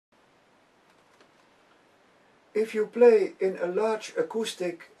If you play in a large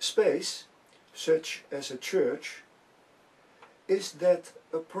acoustic space, such as a church, is that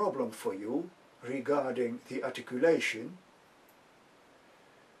a problem for you regarding the articulation?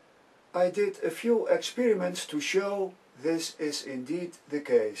 I did a few experiments to show this is indeed the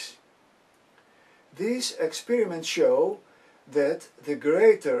case. These experiments show that the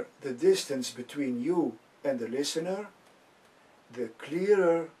greater the distance between you and the listener, the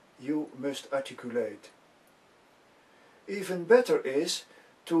clearer you must articulate. Even better is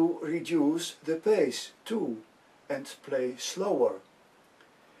to reduce the pace too and play slower.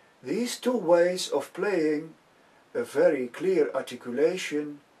 These two ways of playing, a very clear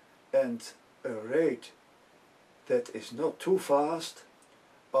articulation and a rate that is not too fast,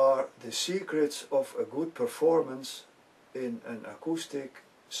 are the secrets of a good performance in an acoustic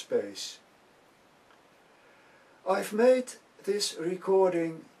space. I've made this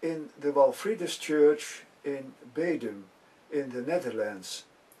recording in the Walfridus Church in Bedum in the Netherlands.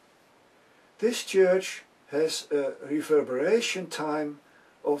 This church has a reverberation time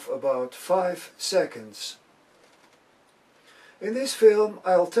of about 5 seconds. In this film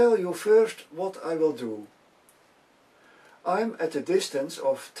I'll tell you first what I will do. I'm at a distance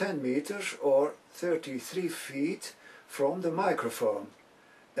of 10 meters or 33 feet from the microphone,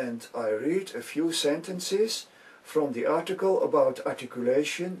 and I read a few sentences from the article about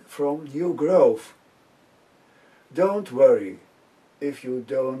articulation from New Grove. Don't worry if you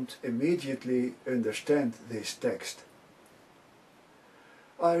don't immediately understand this text.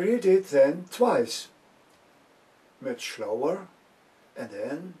 I read it then twice, much slower, and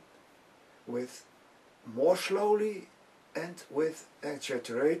then with more slowly and with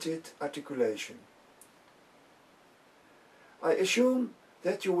exaggerated articulation. I assume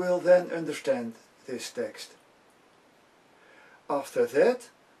that you will then understand this text. After that,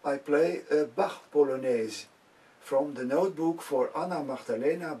 I play a Bach Polonaise from the notebook for Anna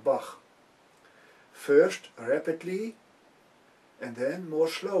Magdalena Bach. First rapidly and then more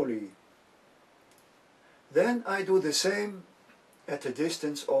slowly. Then I do the same at a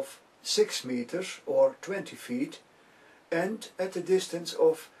distance of 6 meters or 20 feet and at a distance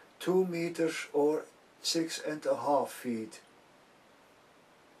of 2 meters or 6.5 feet.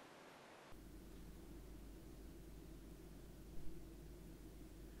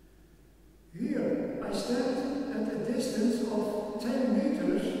 Here I stand at a distance of 10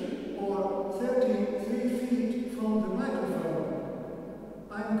 meters or 33 feet from the microphone.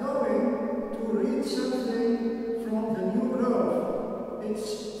 I'm going to read something from the New Grove.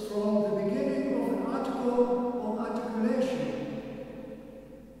 It's from the beginning of an article on articulation.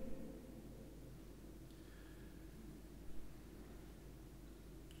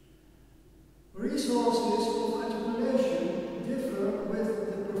 Resources of articulation differ with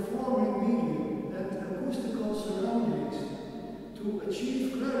the performing medium and acoustical surroundings. To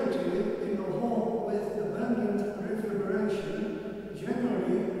achieve clarity in a hall with abundant reverberation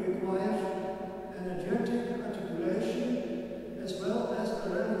generally requires energetic articulation as well as a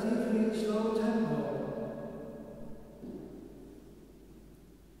relatively slow tempo.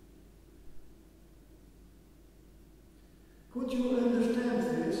 Could you understand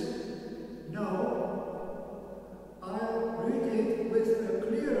this? No. I'll read it with a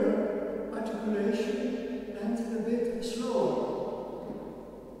clearer articulation and a bit slower.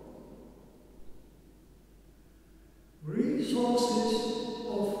 Resources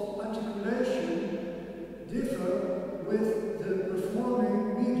of articulation differ with the performing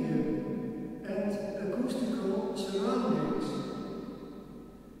medium and acoustical surroundings.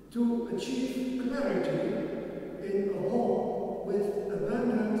 To achieve clarity in a hall with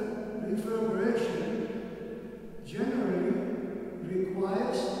abundant reverberation generally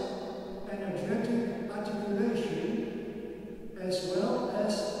requires energetic articulation as well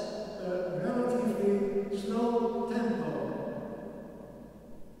as a relatively slow tempo.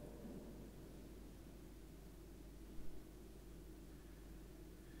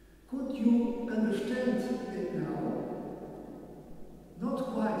 Could you understand it now? Not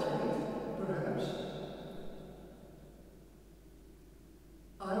quite yet, perhaps.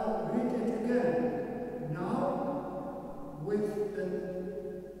 I'll read it again, now with an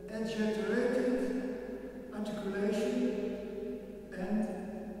exaggerated articulation and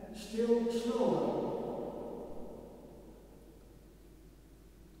still slower.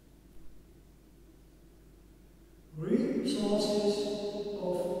 Resources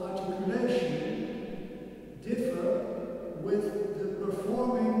of articulation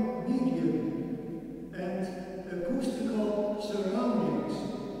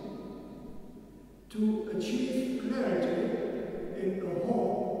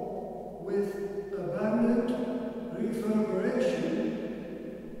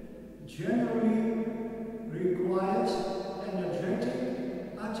generally requires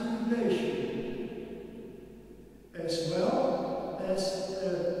energetic articulation, as well as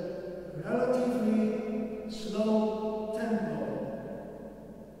a relatively slow tempo.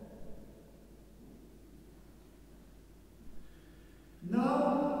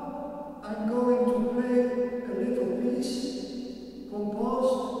 Now I'm going to play a little piece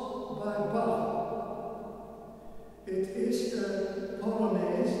composed by Bach. It is a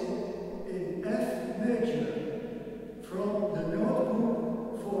Polonaise in F major from the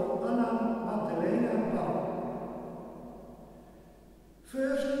notebook for Anna Magdalena Bach.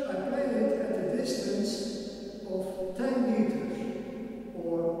 First, I play it at a distance of 10 meters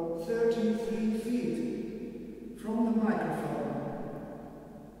or 33 feet from the microphone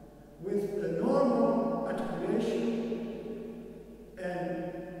with a normal articulation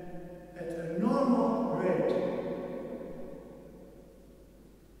and at a normal rate.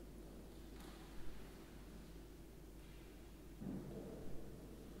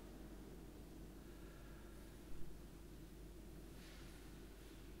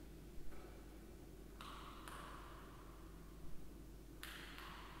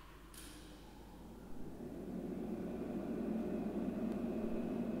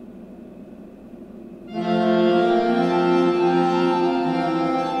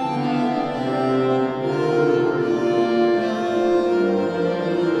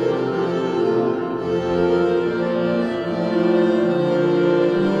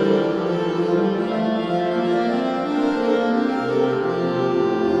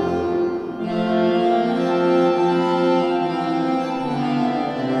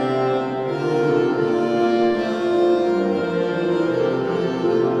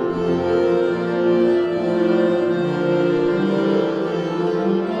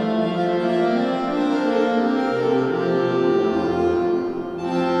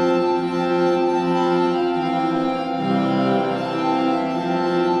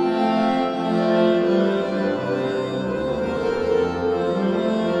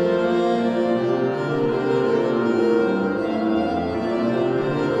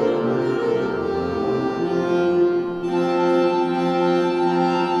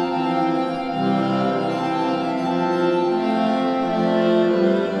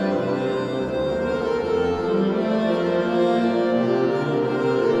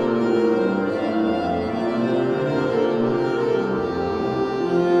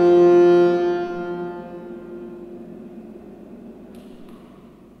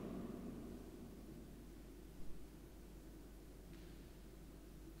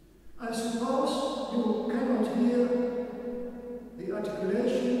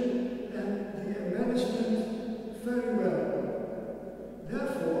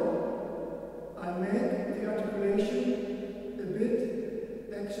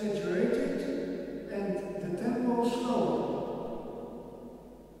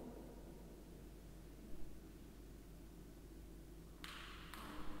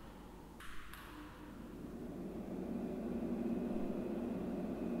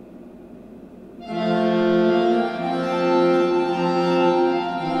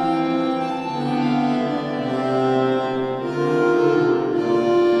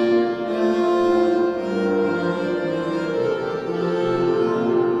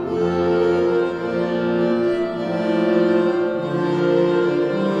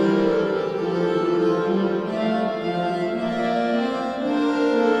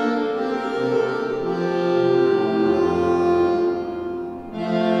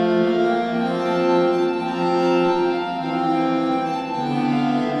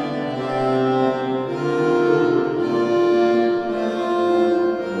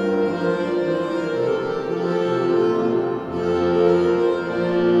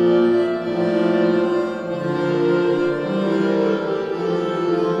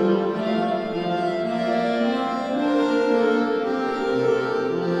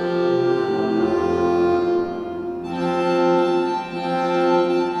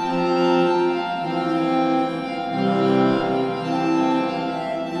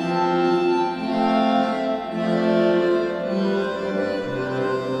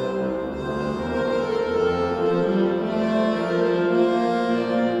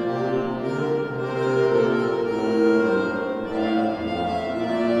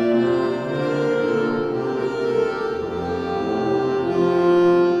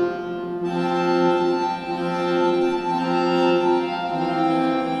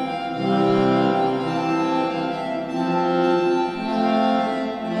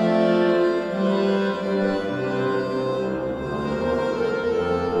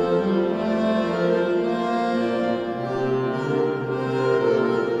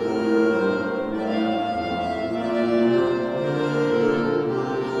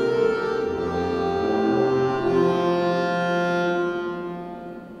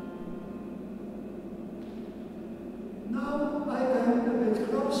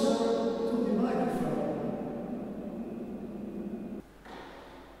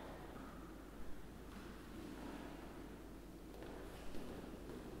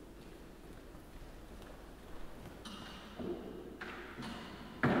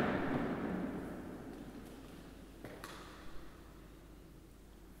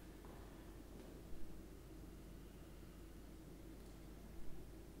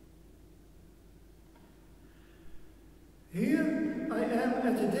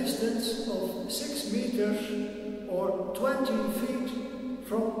 at a distance of 6 meters or 20 feet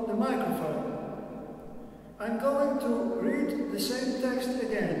from the microphone. I'm going to read the same text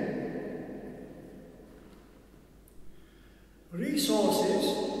again. Resources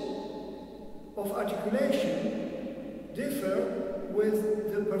of articulation differ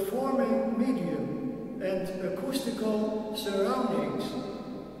with the performing medium and acoustical surroundings.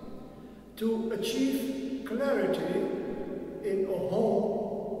 To achieve clarity in a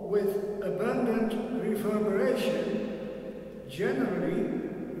hall with abundant reverberation generally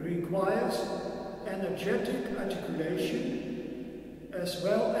requires energetic articulation as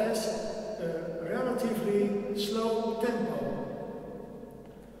well as a relatively slow tempo.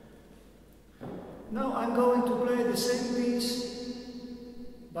 Now I'm going to play the same piece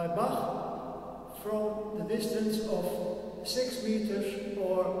by Bach from the distance of 6 meters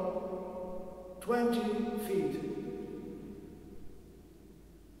or 20 feet.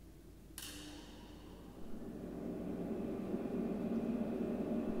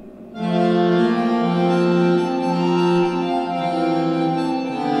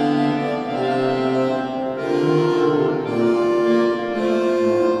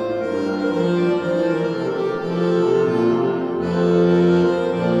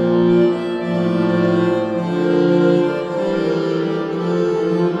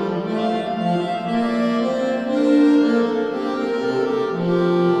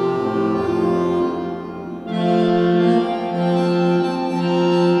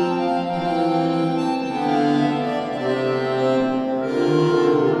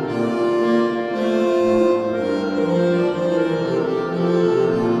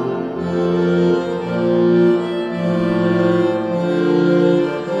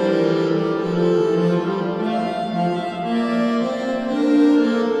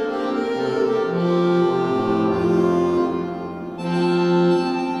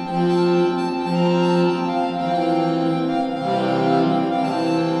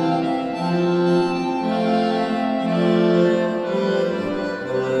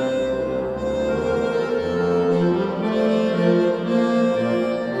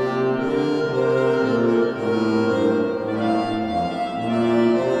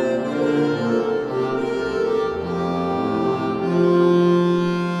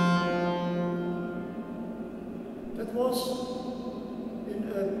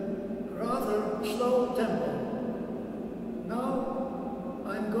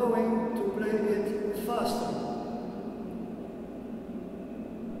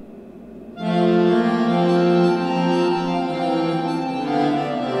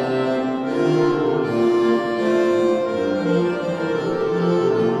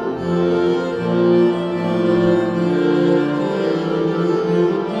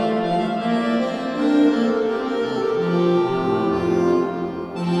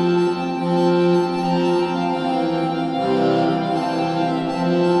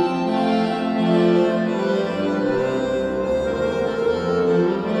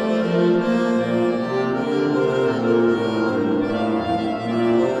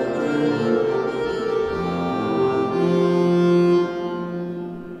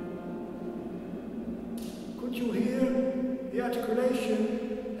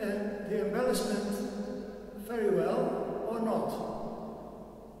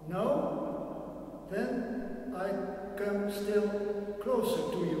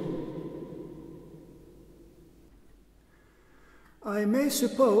 I may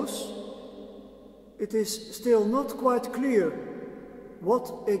suppose it is still not quite clear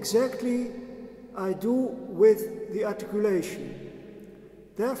what exactly I do with the articulation.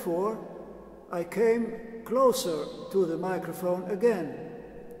 Therefore, I came closer to the microphone again.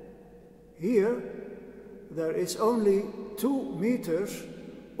 Here, there is only 2 meters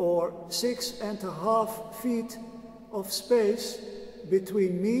or 6.5 feet of space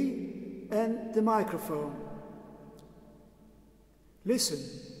between me and the microphone. Listen.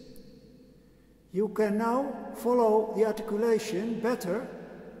 You can now follow the articulation better.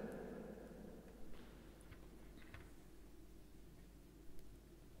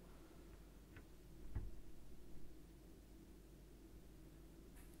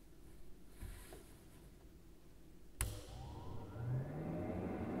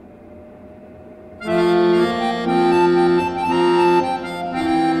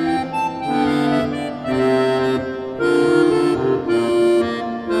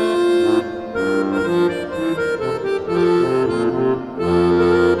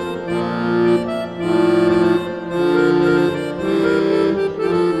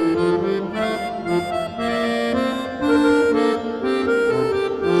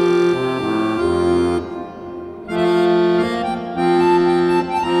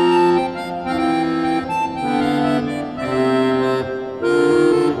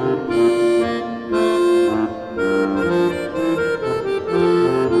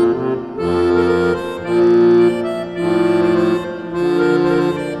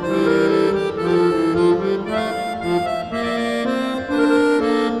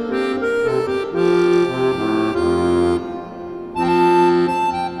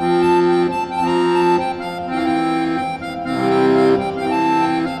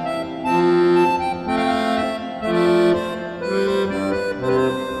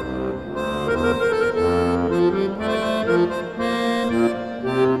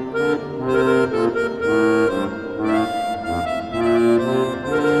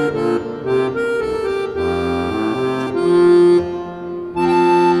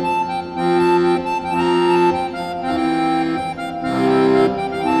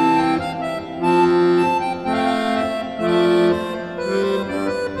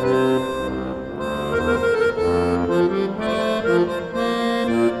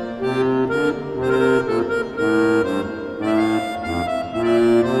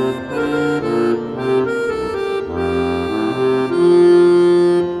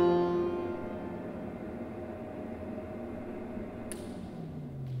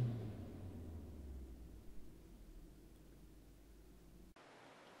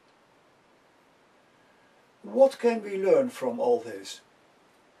 What can we learn from all this?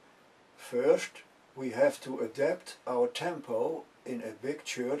 First, we have to adapt our tempo in a big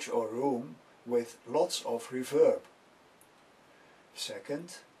church or room with lots of reverb.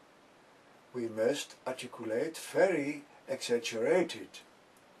 Second, we must articulate very exaggerated.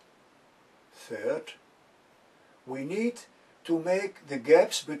 Third, we need to make the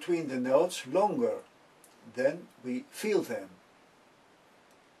gaps between the notes longer, then we feel them.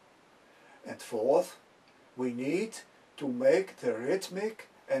 And fourth, we need to make the rhythmic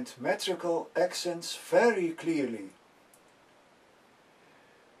and metrical accents very clearly.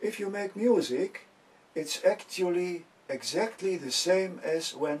 If you make music, it's actually exactly the same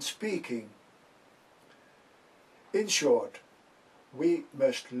as when speaking. In short, we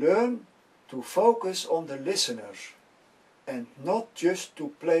must learn to focus on the listeners and not just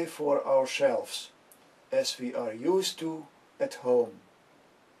to play for ourselves, as we are used to at home.